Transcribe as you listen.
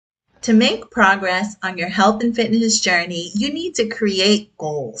To make progress on your health and fitness journey, you need to create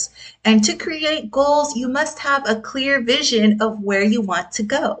goals. And to create goals, you must have a clear vision of where you want to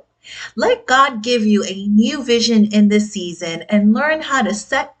go. Let God give you a new vision in this season and learn how to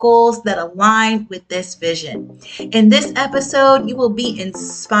set goals that align with this vision. In this episode, you will be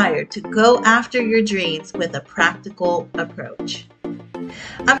inspired to go after your dreams with a practical approach.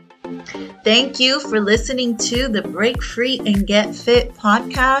 Thank you for listening to the Break Free and Get Fit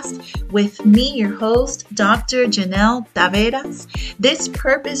podcast with me, your host, Dr. Janelle Taveras. This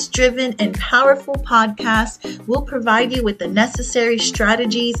purpose-driven and powerful podcast will provide you with the necessary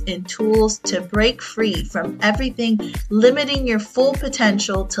strategies and tools to break free from everything limiting your full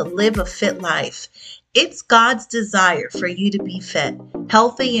potential to live a fit life. It's God's desire for you to be fit,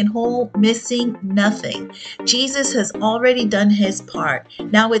 healthy and whole, missing nothing. Jesus has already done his part.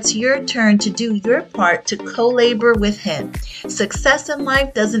 Now it's your turn to do your part to co-labor with him. Success in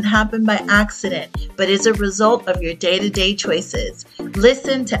life doesn't happen by accident, but is a result of your day-to-day choices.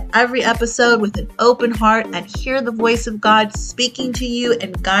 Listen to every episode with an open heart and hear the voice of God speaking to you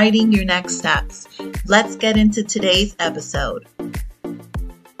and guiding your next steps. Let's get into today's episode.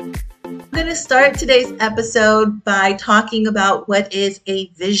 I'm going to start today's episode by talking about what is a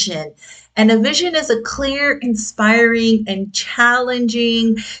vision. And a vision is a clear, inspiring, and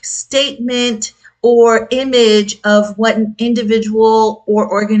challenging statement or image of what an individual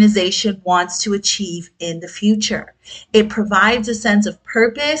or organization wants to achieve in the future. It provides a sense of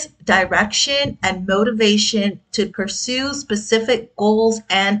purpose, direction, and motivation to pursue specific goals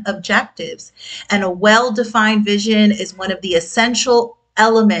and objectives. And a well-defined vision is one of the essential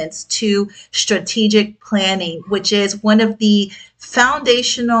elements to strategic planning, which is one of the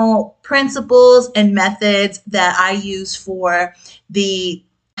foundational principles and methods that I use for the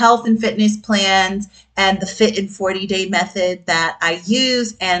health and fitness plans and the Fit in 40-day method that I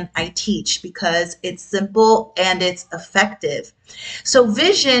use and I teach because it's simple and it's effective. So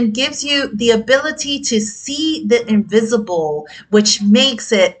vision gives you the ability to see the invisible, which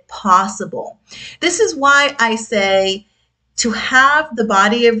makes it possible. This is why I say, to have the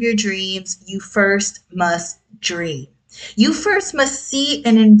body of your dreams, you first must dream. You first must see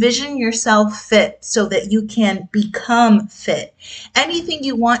and envision yourself fit so that you can become fit. Anything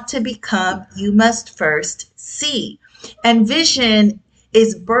you want to become, you must first see. And vision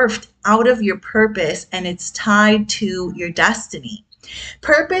is birthed out of your purpose and it's tied to your destiny.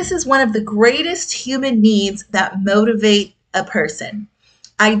 Purpose is one of the greatest human needs that motivate a person.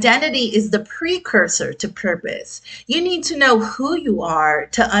 Identity is the precursor to purpose. You need to know who you are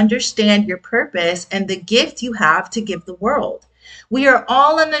to understand your purpose and the gift you have to give the world. We are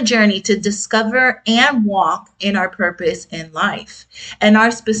all on a journey to discover and walk in our purpose in life. And our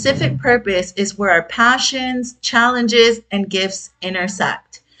specific purpose is where our passions, challenges, and gifts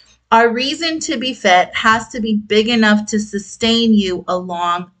intersect. Our reason to be fit has to be big enough to sustain you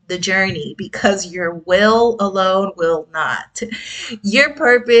along the journey because your will alone will not. Your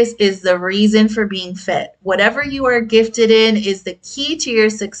purpose is the reason for being fit. Whatever you are gifted in is the key to your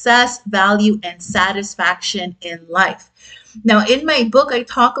success, value, and satisfaction in life. Now, in my book, I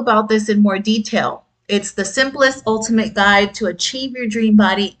talk about this in more detail. It's the simplest ultimate guide to achieve your dream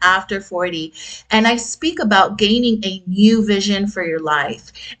body after 40. And I speak about gaining a new vision for your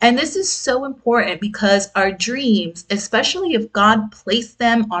life. And this is so important because our dreams, especially if God placed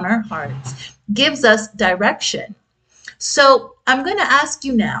them on our hearts, gives us direction. So I'm going to ask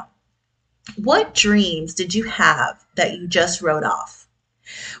you now, what dreams did you have that you just wrote off?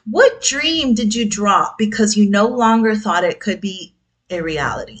 What dream did you drop because you no longer thought it could be a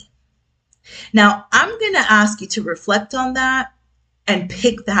reality? Now, I'm going to ask you to reflect on that and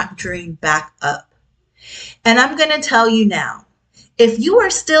pick that dream back up. And I'm going to tell you now, if you are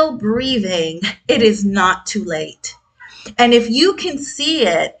still breathing, it is not too late. And if you can see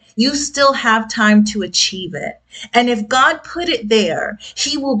it, you still have time to achieve it. And if God put it there,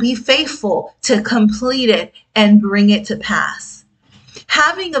 he will be faithful to complete it and bring it to pass.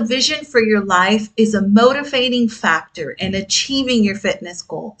 Having a vision for your life is a motivating factor in achieving your fitness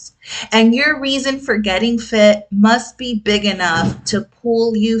goals. And your reason for getting fit must be big enough to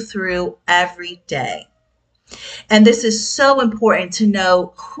pull you through every day. And this is so important to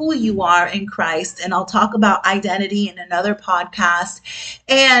know who you are in Christ. And I'll talk about identity in another podcast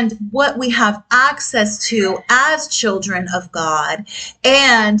and what we have access to as children of God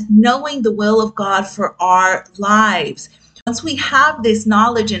and knowing the will of God for our lives. Once we have this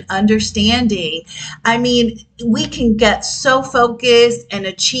knowledge and understanding, we can get so focused and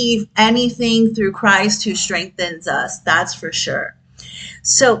achieve anything through Christ who strengthens us. That's for sure.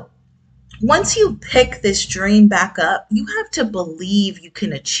 So Once you pick this dream back up, you have to believe you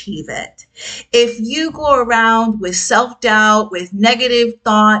can achieve it. If you go around with self-doubt, with negative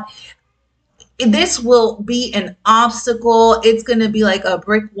thought, this will be an obstacle. It's going to be like a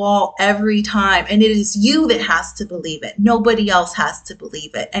brick wall every time. And it is you that has to believe it. Nobody else has to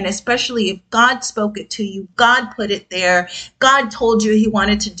believe it. And especially if God spoke it to you, God put it there, God told you he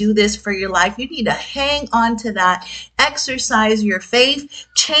wanted to do this for your life, you need to hang on to that, exercise your faith,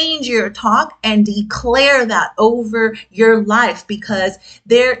 change your talk, and declare that over your life, because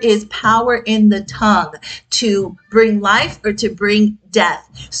there is power in the tongue to bring life or to bring death.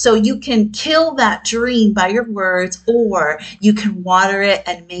 So you can kill that dream by your words, or you can water it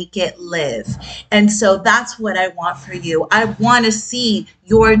and make it live. And so that's what I want for you. I want to see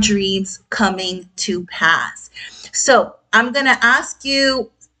your dreams coming to pass. So I'm going to ask you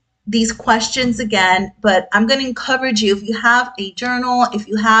these questions again, but I'm going to encourage you, if you have a journal, if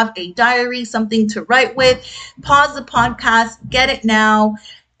you have a diary, something to write with, pause the podcast, get it now.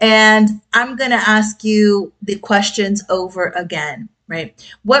 And I'm going to ask you the questions over again, right?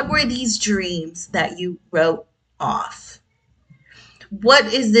 What were these dreams that you wrote off?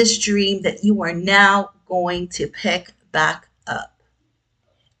 What is this dream that you are now going to pick back up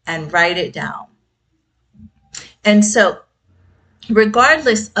and write it down? And so,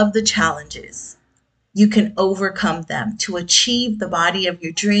 regardless of the challenges, you can overcome them to achieve the body of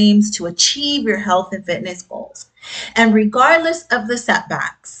your dreams, to achieve your health and fitness goals. And regardless of the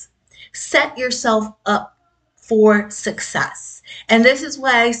setbacks, set yourself up for success. And this is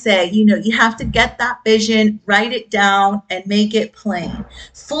why I say, you have to get that vision, write it down, and make it plain.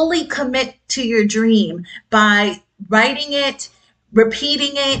 Fully commit to your dream by writing it,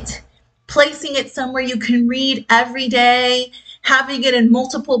 repeating it, placing it somewhere you can read every day, having it in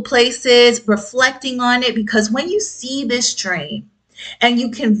multiple places, reflecting on it, because when you see this dream and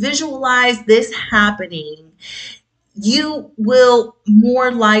you can visualize this happening, you will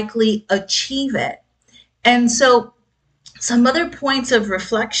more likely achieve it. And so some other points of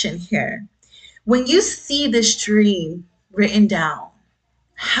reflection here. When you see this dream written down,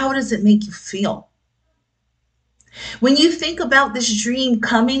 how does it make you feel? When you think about this dream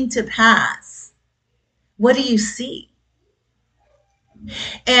coming to pass, what do you see?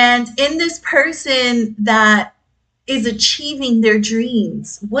 And in this person that is achieving their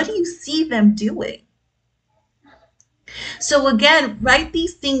dreams, what do you see them doing? So again, write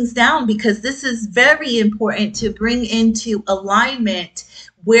these things down, because this is very important to bring into alignment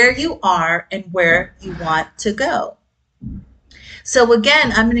where you are and where you want to go. So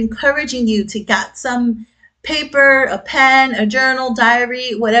again, I'm encouraging you to get some paper, a pen, a journal,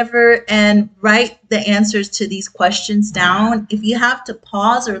 diary, whatever, and write the answers to these questions down. If you have to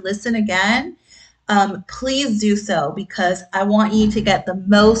pause or listen again, please do so, because I want you to get the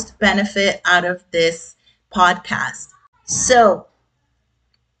most benefit out of this podcast. So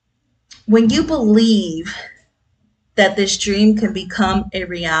when you believe that this dream can become a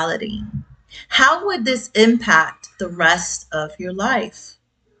reality, how would this impact the rest of your life?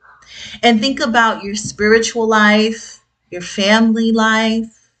 And think about your spiritual life, your family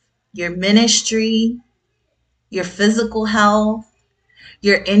life, your ministry, your physical health,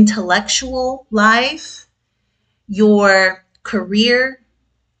 your intellectual life, your career,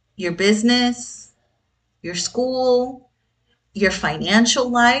 your business, your school, your financial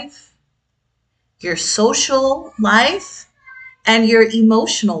life, your social life, and your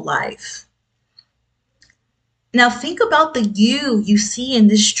emotional life. Now think about the you see in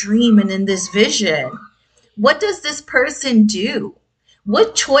this dream and in this vision. What does this person do?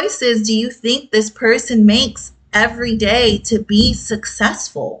 What choices do you think this person makes every day to be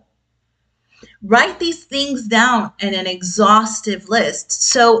successful? Write these things down in an exhaustive list.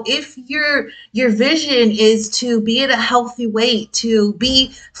 So if your vision is to be at a healthy weight, to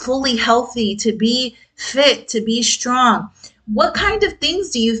be fully healthy, to be fit, to be strong, what kind of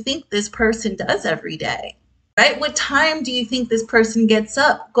things do you think this person does every day? Right? What time do you think this person gets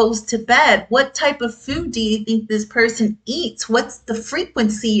up, goes to bed? What type of food do you think this person eats? What's the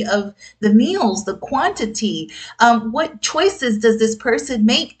frequency of the meals, the quantity? What choices does this person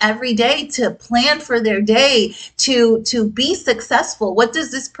make every day to plan for their day, to be successful? What does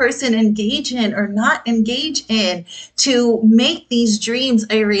this person engage in or not engage in to make these dreams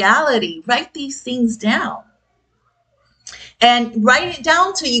a reality? Write these things down. And write it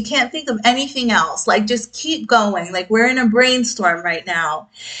down till you can't think of anything else. Like, just keep going. Like, we're in a brainstorm right now.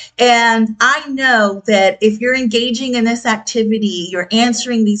 And I know that if you're engaging in this activity, you're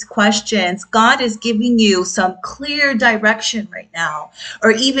answering these questions, God is giving you some clear direction right now, or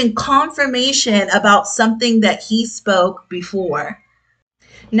even confirmation about something that he spoke before.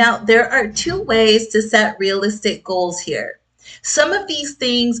 Now, there are two ways to set realistic goals here. Some of these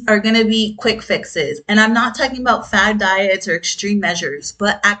things are going to be quick fixes, and I'm not talking about fad diets or extreme measures,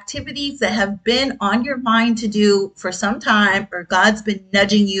 but activities that have been on your mind to do for some time, or God's been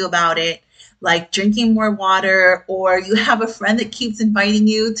nudging you about it, like drinking more water, or you have a friend that keeps inviting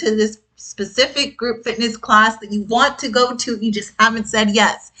you to this specific group fitness class that you want to go to, you just haven't said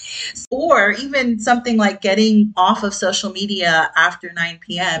yes. Or even something like getting off of social media after 9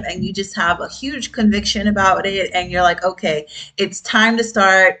 p.m. and you just have a huge conviction about it and you're like, okay, it's time to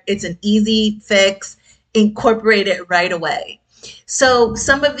start. It's an easy fix. Incorporate it right away. So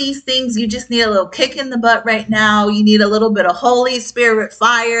some of these things you just need a little kick in the butt right now. You need a little bit of Holy Spirit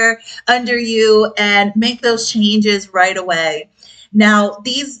fire under you and make those changes right away. Now,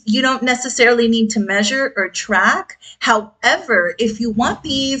 these you don't necessarily need to measure or track. However, if you want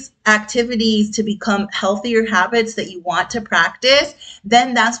these activities to become healthier habits that you want to practice,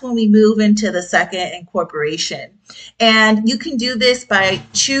 then that's when we move into the second incorporation. And you can do this by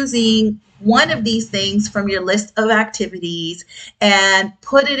choosing one of these things from your list of activities and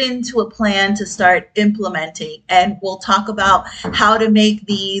put it into a plan to start implementing. And we'll talk about how to make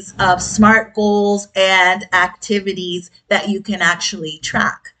these SMART goals and activities that you can actually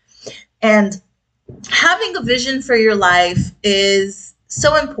track. And having a vision for your life is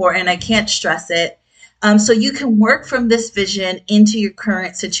so important. I can't stress it. So you can work from this vision into your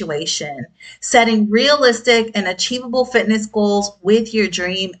current situation, setting realistic and achievable fitness goals with your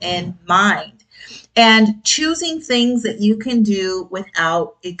dream in mind, and choosing things that you can do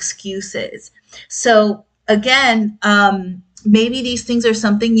without excuses. So again, maybe these things are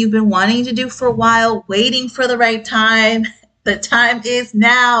something you've been wanting to do for a while, waiting for the right time. The time is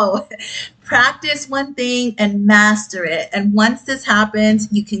now. Practice one thing and master it. And once this happens,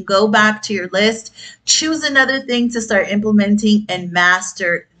 you can go back to your list, choose another thing to start implementing and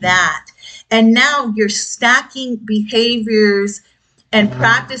master that. And now you're stacking behaviors and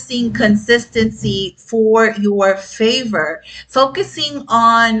practicing consistency for your favor. Focusing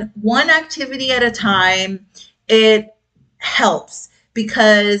on one activity at a time, it helps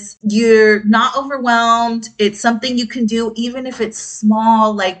because you're not overwhelmed. It's something you can do even if it's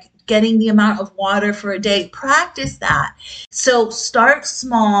small, like getting the amount of water for a day. Practice that. So start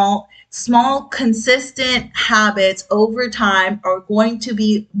small. Small, consistent habits over time are going to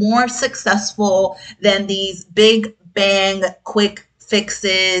be more successful than these big bang, quick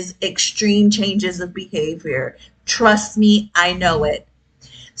fixes, extreme changes of behavior. Trust me, I know it.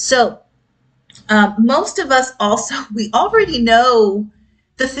 So most of us also, we already know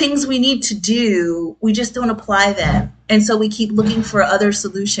the things we need to do, we just don't apply them. And so we keep looking for other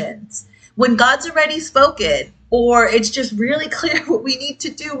solutions. When God's already spoken, or it's just really clear what we need to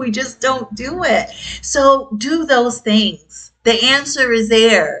do, we just don't do it. So do those things. The answer is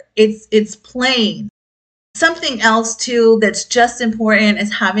there. It's plain. Something else too that's just important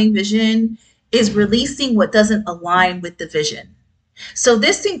as having vision is releasing what doesn't align with the vision. So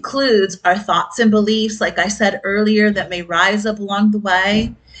this includes our thoughts and beliefs, like I said earlier, that may rise up along the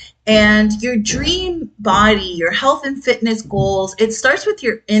way. And your dream body, your health and fitness goals, it starts with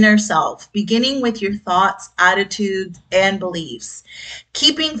your inner self, beginning with your thoughts, attitudes, and beliefs.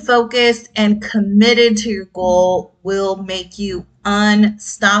 Keeping focused and committed to your goal will make you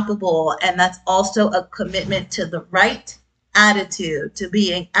unstoppable. And that's also a commitment to the right attitude, to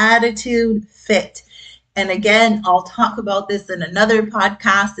being attitude fit. And again, I'll talk about this in another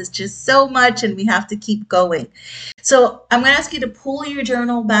podcast. It's just so much and we have to keep going. So I'm going to ask you to pull your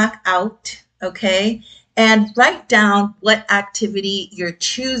journal back out, okay? And write down what activity you're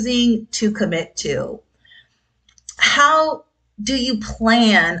choosing to commit to. How do you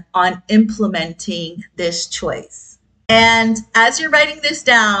plan on implementing this choice? And as you're writing this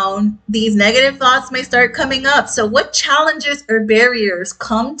down, these negative thoughts may start coming up. So what challenges or barriers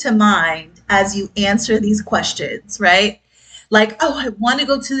come to mind as you answer these questions, right? Like, oh, I want to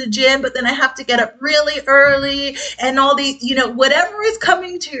go to the gym, but then I have to get up really early and all these, whatever is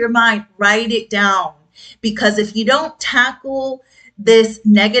coming to your mind, write it down. Because if you don't tackle this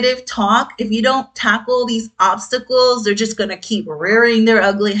negative talk, if you don't tackle these obstacles, they're just going to keep rearing their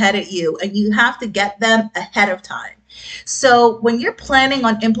ugly head at you, and you have to get them ahead of time. So when you're planning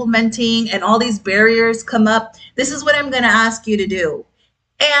on implementing and all these barriers come up, this is what I'm going to ask you to do.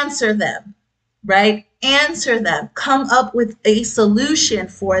 Answer them, right? Answer them. Come up with a solution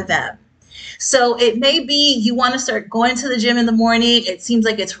for them. So it may be you want to start going to the gym in the morning. It seems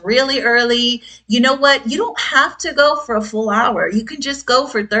like it's really early. You know what? You don't have to go for a full hour. You can just go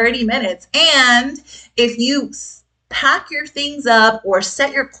for 30 minutes. And if you pack your things up or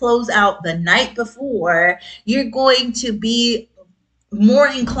set your clothes out the night before, you're going to be more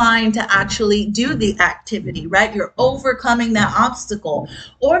inclined to actually do the activity, right? You're overcoming that obstacle.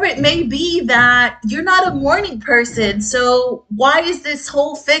 Or it may be that you're not a morning person. So why is this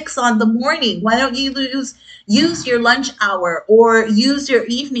whole fix on the morning? Why don't you use your lunch hour or use your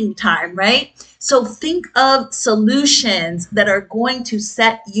evening time, right? So think of solutions that are going to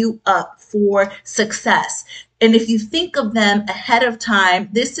set you up for success. And if you think of them ahead of time,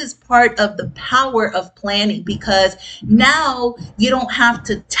 this is part of the power of planning, because now you don't have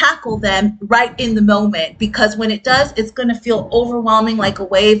to tackle them right in the moment, because when it does, it's going to feel overwhelming like a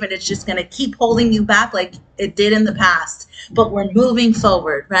wave, and it's just going to keep holding you back like it did in the past. But we're moving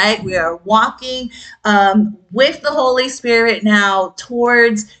forward, right? We are walking with the Holy Spirit now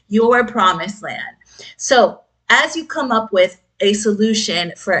towards your promised land. So as you come up with a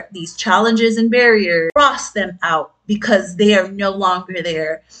solution for these challenges and barriers, cross them out because they are no longer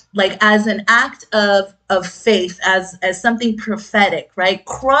there. Like as an act of faith, as something prophetic, right?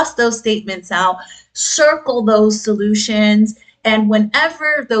 Cross those statements out, circle those solutions. And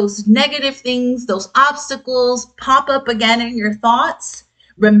whenever those negative things, those obstacles pop up again in your thoughts,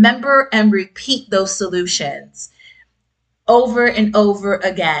 remember and repeat those solutions over and over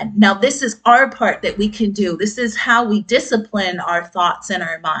again. Now, this is our part that we can do. This is how we discipline our thoughts and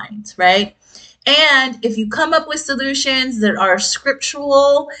our minds, right? And if you come up with solutions that are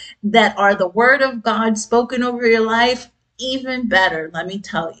scriptural, that are the word of God spoken over your life, even better, let me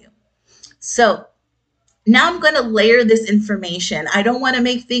tell you. So now I'm going to layer this information. I don't want to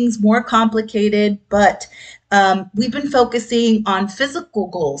make things more complicated, but we've been focusing on physical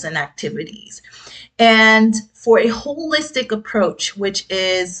goals and activities. And for a holistic approach, which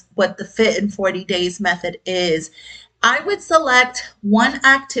is what the Fit in 40 Days method is, I would select one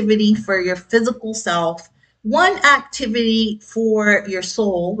activity for your physical self, one activity for your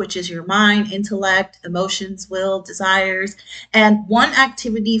soul, which is your mind, intellect, emotions, will, desires, and one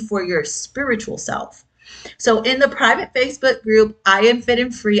activity for your spiritual self. So in the private Facebook group, I Am Fit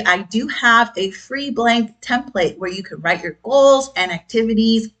and Free, I do have a free blank template where you can write your goals and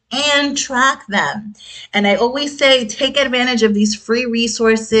activities and track them. And I always say, take advantage of these free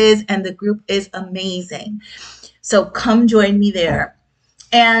resources, and the group is amazing. So come join me there.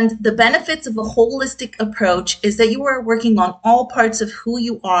 And the benefits of a holistic approach is that you are working on all parts of who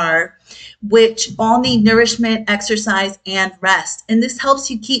you are, which all need nourishment, exercise, and rest. And this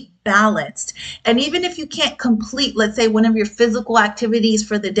helps you keep balanced. And even if you can't complete, let's say, one of your physical activities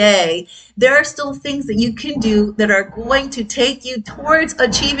for the day, there are still things that you can do that are going to take you towards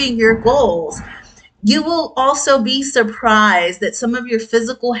achieving your goals. You will also be surprised that some of your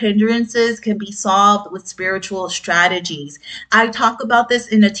physical hindrances can be solved with spiritual strategies. I talk about this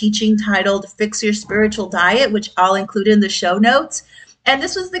in a teaching titled Fix Your Spiritual Diet, which I'll include in the show notes. And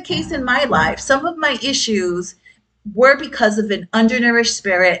this was the case in my life. Some of my issues were because of an undernourished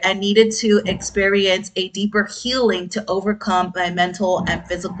spirit and needed to experience a deeper healing to overcome my mental and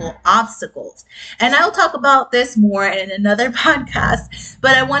physical obstacles. And I'll talk about this more in another podcast,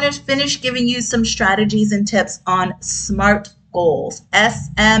 but I want to finish giving you some strategies and tips on SMART goals,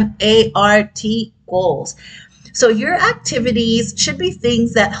 SMART goals. So your activities should be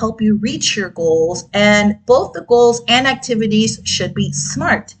things that help you reach your goals, and both the goals and activities should be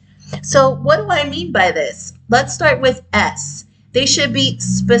SMART. So what do I mean by this? Let's start with S. They should be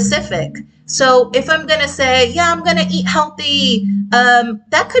specific. So if I'm going to say, yeah, I'm going to eat healthy,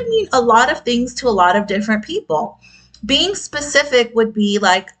 that could mean a lot of things to a lot of different people. Being specific would be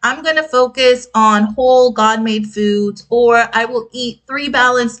like, I'm going to focus on whole God-made foods, or I will eat 3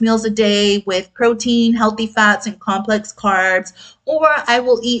 balanced meals a day with protein, healthy fats, and complex carbs, or I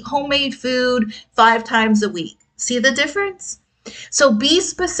will eat homemade food 5 times a week. See the difference? So be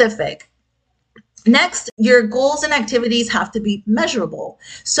specific. Next, your goals and activities have to be measurable.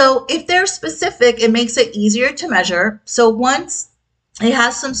 So if they're specific, it makes it easier to measure. So once it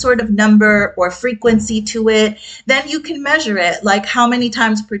has some sort of number or frequency to it, then you can measure it, like how many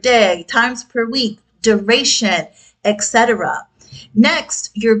times per day, times per week, duration, etc.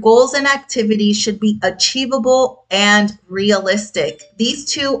 Next, your goals and activities should be achievable and realistic. These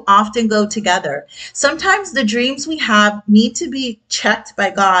two often go together. Sometimes the dreams we have need to be checked by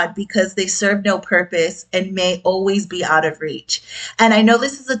God because they serve no purpose and may always be out of reach. And I know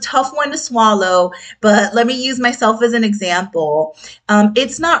this is a tough one to swallow, but let me use myself as an example.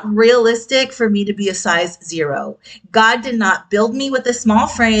 It's not realistic for me to be a size 0. God did not build me with a small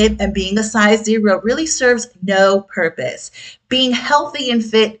frame, and being a size 0 really serves no purpose. Being healthy and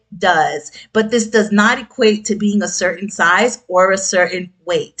fit does, but this does not equate to being a certain size or a certain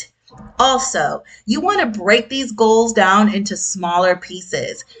weight. Also, you want to break these goals down into smaller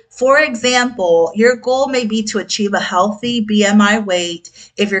pieces. For example, your goal may be to achieve a healthy BMI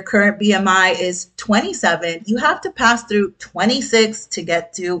weight. If your current BMI is 27, you have to pass through 26 to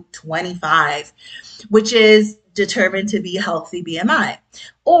get to 25, which is determined to be a healthy BMI.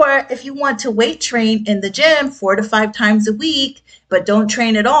 Or if you want to weight train in the gym 4 to 5 times a week, but don't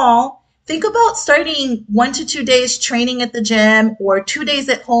train at all, think about starting 1 to 2 days training at the gym or 2 days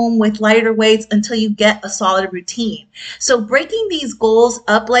at home with lighter weights until you get a solid routine. So breaking these goals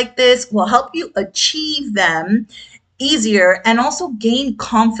up like this will help you achieve them easier and also gain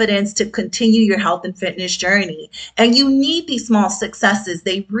confidence to continue your health and fitness journey. And you need these small successes.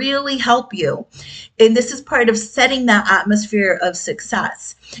 They really help you. And this is part of setting that atmosphere of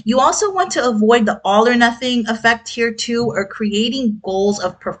success. You also want to avoid the all or nothing effect here too, or creating goals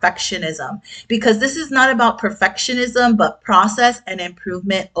of perfectionism, because this is not about perfectionism, but process and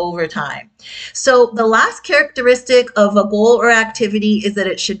improvement over time. So the last characteristic of a goal or activity is that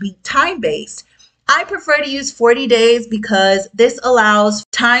it should be time-based. I prefer to use 40 days because this allows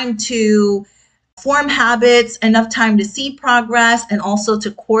time to form habits, enough time to see progress, and also to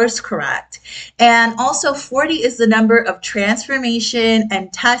course correct. And also 40 is the number of transformation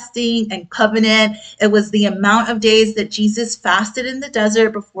and testing and covenant. It was the amount of days that Jesus fasted in the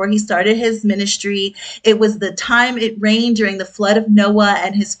desert before he started his ministry. It was the time it rained during the flood of Noah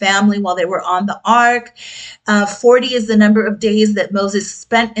and his family while they were on the ark. 40 is the number of days that Moses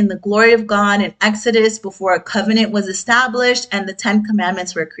spent in the glory of God in Exodus before a covenant was established and the 10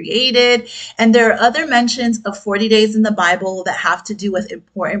 commandments were created. And there are other mentions of 40 days in the Bible that have to do with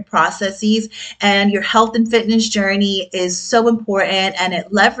important processes. And your health and fitness journey is so important, and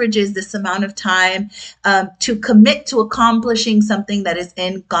it leverages this amount of time to commit to accomplishing something that is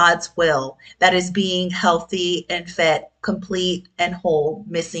in God's will, that is being healthy and fit, complete and whole,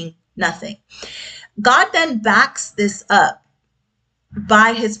 missing nothing. God then backs this up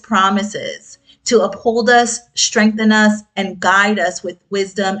by his promises to uphold us, strengthen us, and guide us with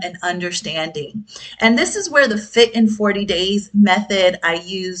wisdom and understanding. And this is where the Fit in 40 Days method I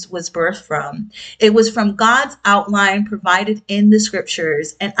used was birthed from. It was from God's outline provided in the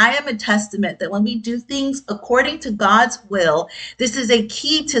scriptures. And I am a testament that when we do things according to God's will, this is a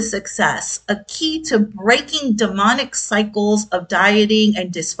key to success, a key to breaking demonic cycles of dieting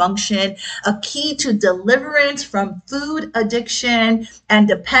and dysfunction, a key to deliverance from food addiction and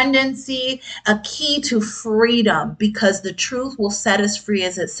dependency, a key to freedom, because the truth will set us free,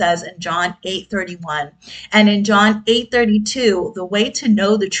 as it says in John 8:31. And in John 8:32, the way to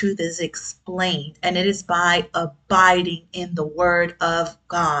know the truth is explained, and it is by abiding in the word of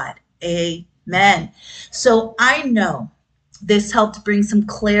God. Amen. So I know this helped bring some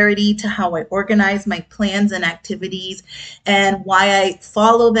clarity to how I organize my plans and activities and why I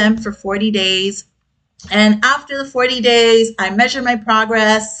follow them for 40 days. And after the 40 days, I measure my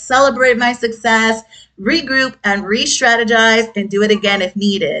progress, celebrate my success, regroup and re-strategize, and do it again if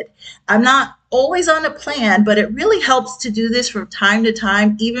needed. I'm not always on a plan, but it really helps to do this from time to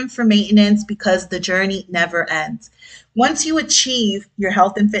time, even for maintenance, because the journey never ends. Once you achieve your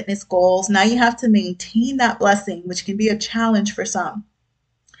health and fitness goals, now you have to maintain that blessing, which can be a challenge for some.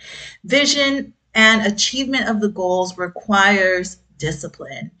 Vision and achievement of the goals requires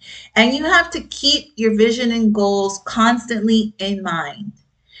discipline. And you have to keep your vision and goals constantly in mind.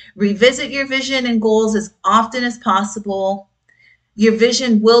 Revisit your vision and goals as often as possible. Your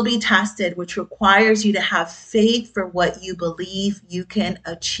vision will be tested, which requires you to have faith for what you believe you can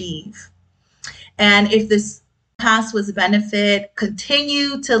achieve. And if this podcast was a benefit,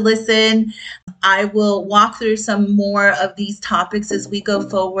 continue to listen. I will walk through some more of these topics as we go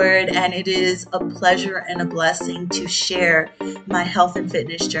forward, and it is a pleasure and a blessing to share my health and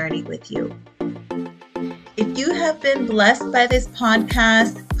fitness journey with you. If you have been blessed by this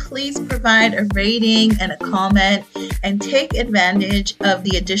podcast, please provide a rating and a comment and take advantage of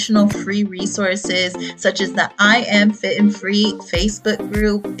the additional free resources such as the I Am Fit and Free Facebook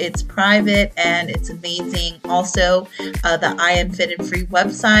group. It's private and it's amazing. Also, the I Am Fit and Free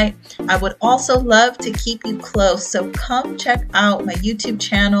website. I would also love to keep you close, so come check out my YouTube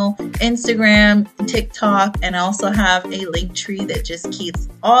channel, Instagram, TikTok, and I also have a link tree that just keeps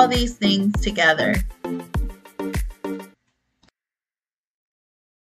all these things together.